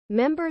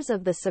Members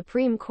of the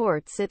Supreme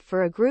Court sit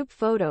for a group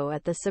photo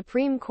at the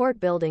Supreme Court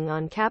building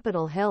on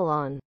Capitol Hill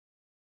on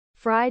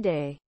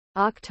Friday,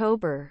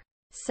 October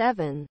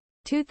 7,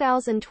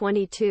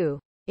 2022.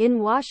 In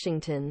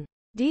Washington,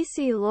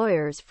 D.C.,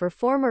 lawyers for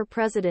former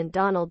President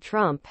Donald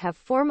Trump have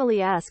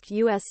formally asked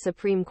U.S.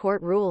 Supreme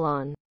Court rule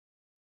on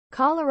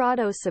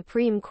Colorado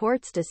Supreme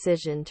Court's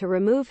decision to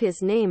remove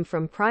his name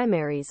from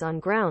primaries on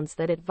grounds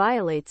that it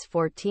violates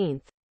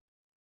 14th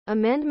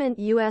Amendment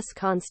U.S.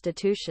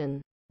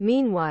 Constitution.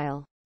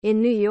 Meanwhile,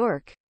 in New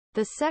York,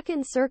 the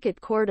Second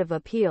Circuit Court of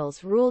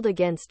Appeals ruled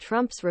against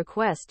Trump's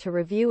request to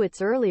review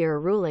its earlier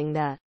ruling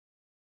that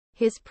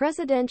his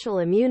presidential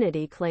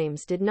immunity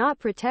claims did not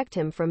protect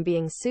him from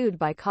being sued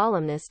by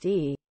columnist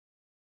E.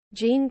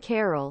 Jean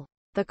Carroll.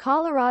 The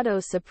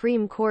Colorado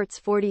Supreme Court's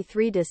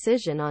 43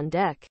 decision on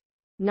Dec.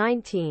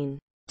 19,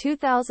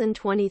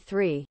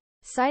 2023,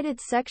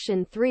 cited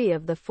Section 3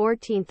 of the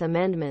 14th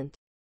Amendment,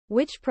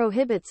 which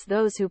prohibits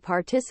those who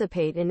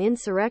participate in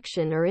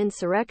insurrection or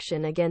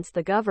insurrection against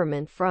the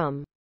government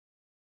from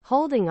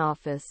holding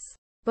office.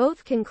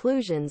 Both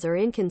conclusions are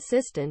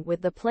inconsistent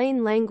with the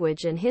plain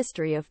language and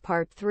history of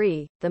Part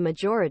 3, the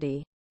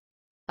majority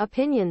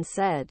opinion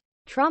said.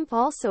 Trump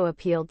also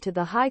appealed to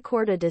the High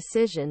Court a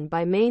decision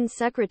by Maine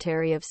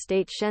Secretary of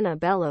State Shenna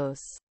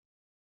Bellows,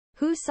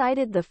 who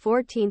cited the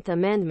 14th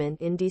Amendment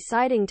in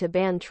deciding to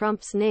ban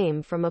Trump's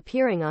name from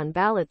appearing on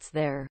ballots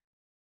there.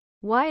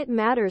 Why it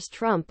matters.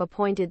 Trump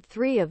appointed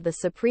 3 of the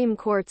Supreme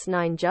Court's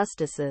 9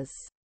 justices,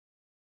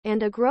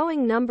 and a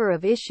growing number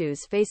of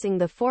issues facing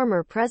the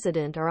former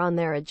president are on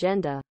their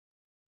agenda.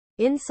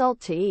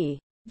 Insult to E.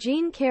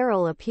 Jean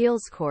Carroll.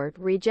 Appeals Court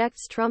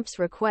rejects Trump's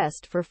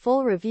request for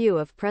full review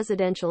of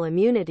presidential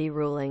immunity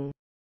ruling.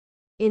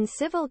 In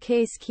civil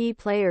case, key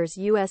players.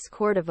 U.S.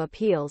 Court of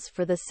Appeals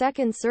for the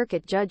Second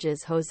Circuit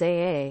judges Jose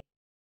A.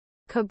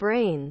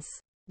 Cabranes,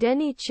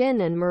 Denny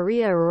Chin and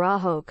Maria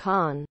Araujo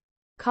Khan.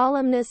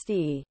 Columnist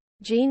E.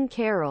 Jean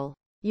Carroll.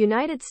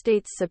 United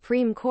States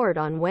Supreme Court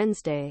on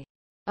Wednesday.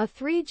 A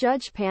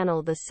 3-judge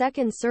panel. The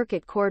Second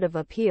Circuit Court of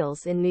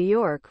Appeals in New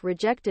York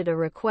rejected a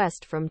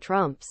request from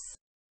Trump's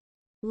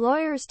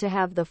lawyers to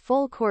have the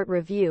full court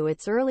review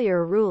its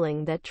earlier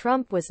ruling that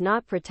Trump was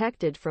not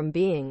protected from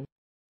being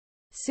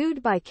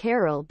sued by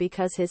Carroll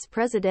because his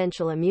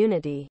presidential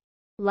immunity.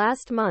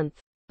 Last month,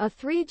 a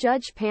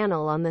 3-judge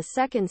panel on the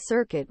Second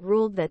Circuit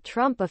ruled that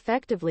Trump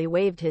effectively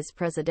waived his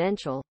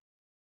presidential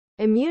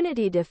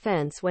immunity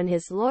defense when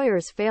his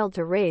lawyers failed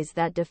to raise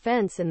that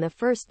defense in the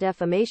first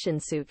defamation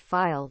suit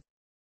filed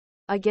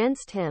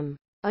against him.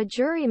 A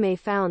jury may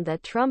found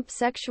that Trump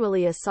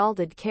sexually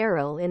assaulted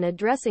Carroll in a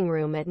dressing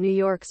room at New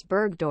York's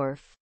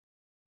Bergdorf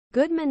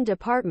Goodman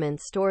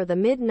department store the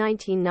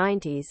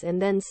mid-1990s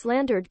and then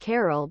slandered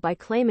Carroll by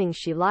claiming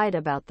she lied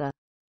about the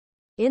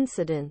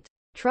incident.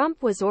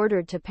 Trump was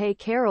ordered to pay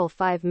Carroll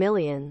 $5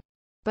 million,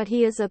 but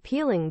he is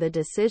appealing the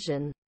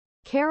decision.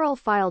 Carroll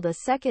filed a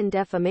second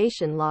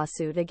defamation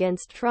lawsuit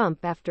against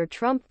Trump after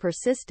Trump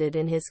persisted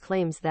in his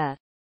claims that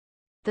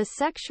the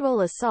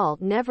sexual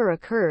assault never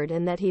occurred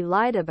and that he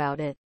lied about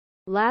it.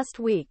 Last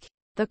week,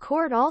 the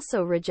court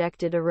also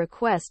rejected a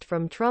request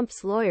from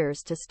Trump's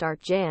lawyers to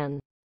start Jan.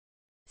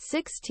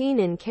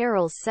 16 in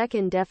Carroll's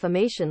second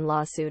defamation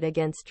lawsuit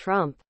against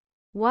Trump.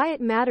 Why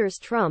it matters.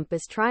 Trump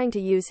is trying to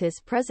use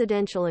his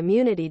presidential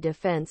immunity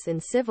defense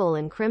in civil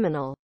and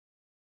criminal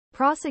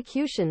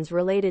prosecutions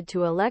related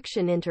to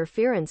election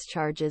interference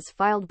charges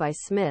filed by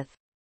Smith.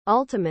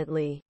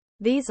 Ultimately,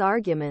 these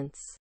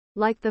arguments,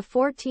 like the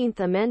 14th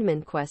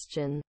Amendment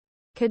question,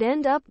 could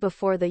end up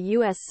before the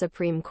U.S.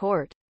 Supreme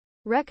Court.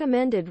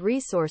 Recommended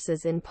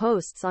resources in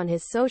posts on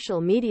his social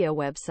media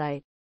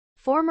website.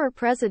 Former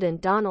President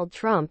Donald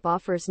Trump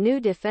offers new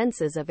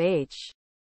defenses of H.